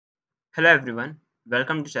Hello everyone,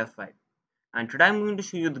 welcome to Chess 5, and today I'm going to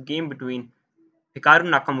show you the game between Hikaru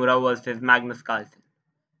Nakamura versus Magnus Carlsen.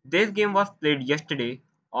 This game was played yesterday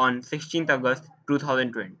on 16th August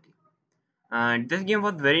 2020, and this game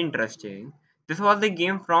was very interesting. This was the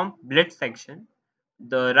game from Blitz section,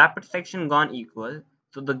 the rapid section gone equal,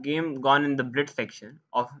 so the game gone in the Blitz section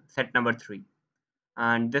of set number 3,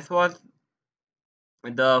 and this was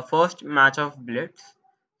the first match of Blitz.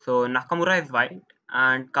 So Nakamura is white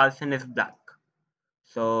and Carlsen is black.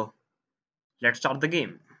 So let's start the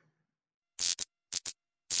game.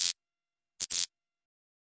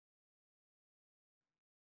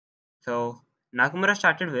 So Nakamura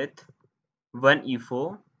started with 1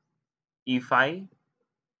 e4, e5,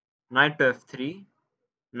 knight to f3,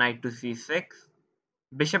 knight to c6,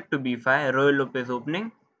 bishop to b5, Ruy Lopez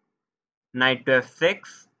opening, knight to f6,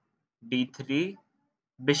 d3,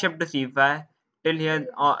 bishop to c5. Till here,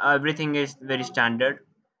 everything is very standard.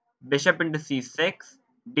 Bishop into c6,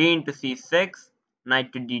 d into c6,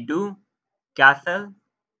 knight to d2, castle,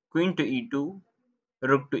 queen to e2,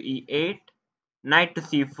 rook to e8, knight to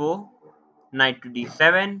c4, knight to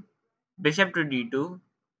d7, bishop to d2,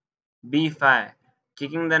 b5,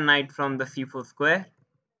 kicking the knight from the c4 square,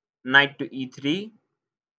 knight to e3,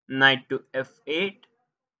 knight to f8,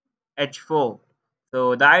 h4.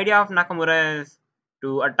 So the idea of Nakamura is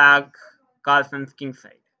to attack Carlsen's king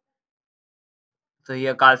side. So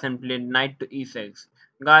here Carlsen played knight to e6.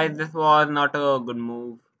 Guys, this was not a good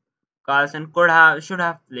move. Carlsen should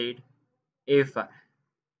have played a5.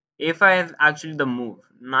 a5 is actually the move.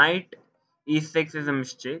 Knight e6 is a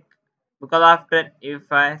mistake because after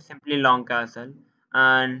a5 simply long castle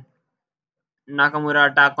and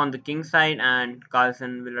Nakamura attack on the king side and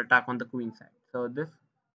Carlsen will attack on the queen side. So this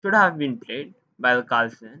should have been played by the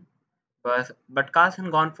Carlsen, but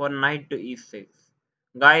Carlsen gone for knight to e6.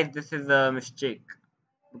 Guys, this is a mistake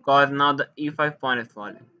because now the e5 pawn is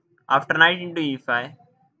falling. After knight into e5,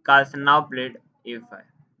 Carlsen now played a5.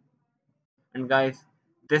 And guys,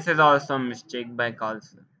 this is also a mistake by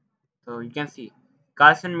Carlsen. So you can see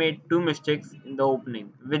Carlsen made two mistakes in the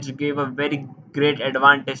opening, which gave a very great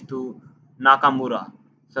advantage to Nakamura.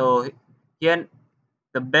 So here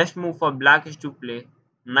the best move for black is to play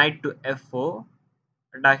knight to f4,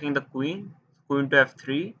 attacking the queen, queen to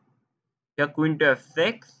f3, here queen to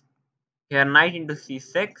f6, here knight into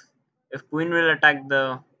c6. If queen will attack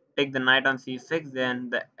the take the knight on c6, then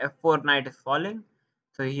the f4 knight is falling.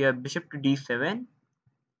 So here bishop to d7,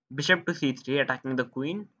 bishop to c3 attacking the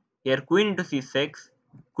queen, here queen into c6,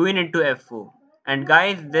 queen into f4. And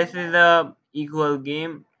guys, this is a equal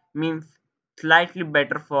game, means slightly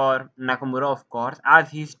better for Nakamura of course, as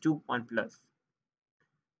he's 2 pawn plus,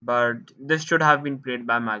 but this should have been played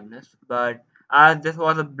by Magnus. But as this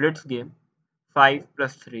was a blitz game, 5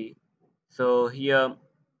 plus 3, so here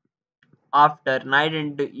after knight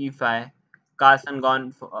into e5, Carlsen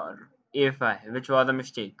gone for a5, which was a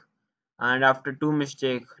mistake. And after two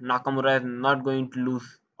mistakes, Nakamura is not going to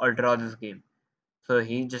lose or draw this game. So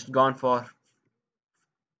he just gone for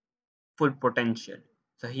full potential.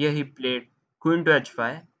 So here he played queen to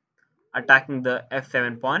h5, attacking the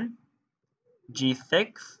f7 pawn,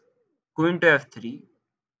 g6, queen to f3.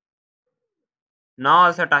 Now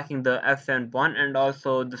also attacking the f7 pawn, and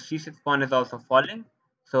also the c6 pawn is also falling.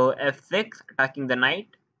 So f6 attacking the knight.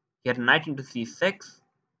 Here knight into c6.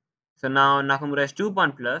 So now Nakamura is 2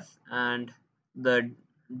 pawn plus, and the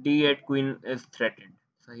d8 queen is threatened.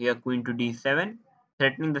 So here queen to d7,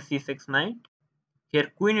 threatening the c6 knight.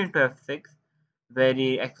 Here queen into f6,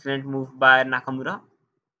 very excellent move by Nakamura.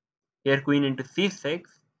 Here queen into c6.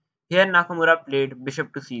 Here Nakamura played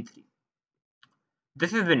bishop to c3.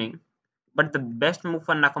 This is winning, but the best move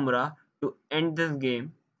for Nakamura to end this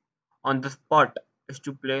game on the spot is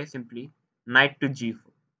to play simply knight to g4.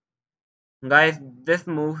 Guys, this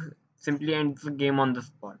move simply ends the game on the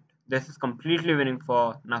spot. This is completely winning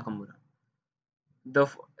for Nakamura.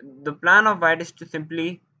 The plan of white is to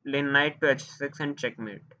simply play knight to h6 and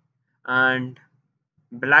checkmate. And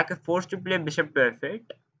black is forced to play bishop to f8.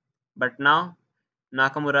 But now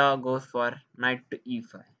Nakamura goes for knight to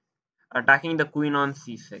e5, attacking the queen on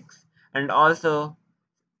c6, and also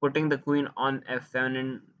putting the queen on f7,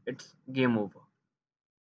 and it's game over.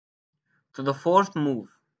 So the fourth move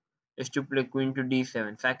is to play queen to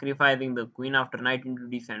d7, sacrificing the queen after knight into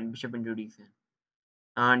d7, bishop into d7.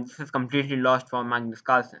 And this is completely lost for Magnus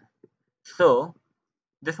Carlsen. So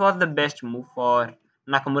this was the best move for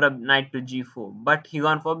Nakamura, knight to g4, but he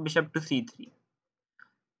gone for bishop to c3,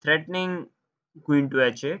 threatening queen to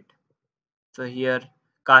h8. So here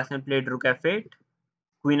Carlsen played rook f8,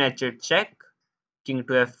 queen h8 check, king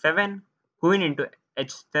to f7, queen into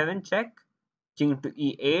h7 check, king to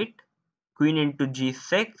e8, queen into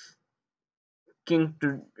g6, king to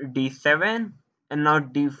d7, and now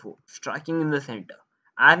d4, striking in the center.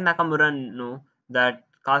 As Nakamura know that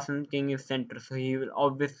Carlsen king is center, so he will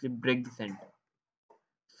obviously break the center.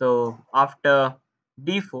 So after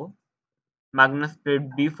d4, Magnus played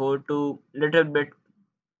b4 to little bit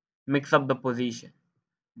mix up the position,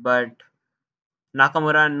 but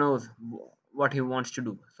Nakamura knows what he wants to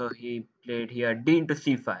do, so he played here d into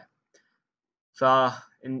c5. So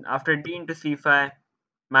after d into c5,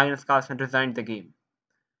 Magnus Carlsen resigned the game,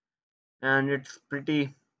 and it's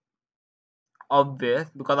pretty obvious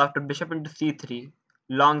because after bishop into c3,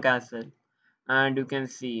 long castle, and you can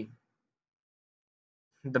see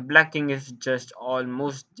the black king is just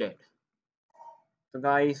almost dead. So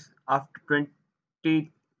guys, after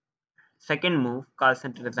 22nd move,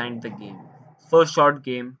 Carlsen resigned the game. So short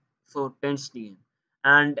game, so tense game,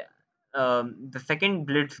 and the second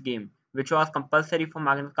blitz game, which was compulsory for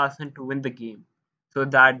Magnus Carlsen to win the game, so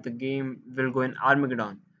that the game will go in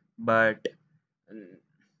Armageddon. But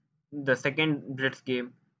the second blitz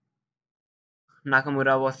game,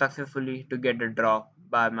 Nakamura was successfully to get a draw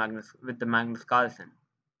by Magnus with the Magnus Carlsen,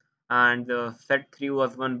 and the set 3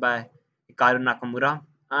 was won by Hikaru Nakamura,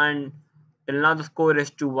 and till now the score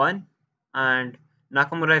is 2-1, and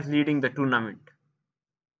Nakamura is leading the tournament.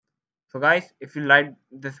 So guys, if you liked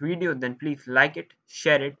this video, then please like it,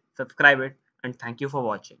 share it, subscribe it, and thank you for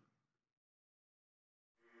watching.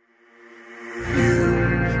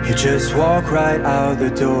 You just walk right out the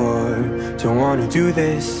door. Don't wanna do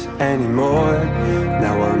this anymore.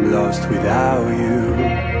 Now I'm lost without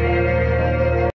you.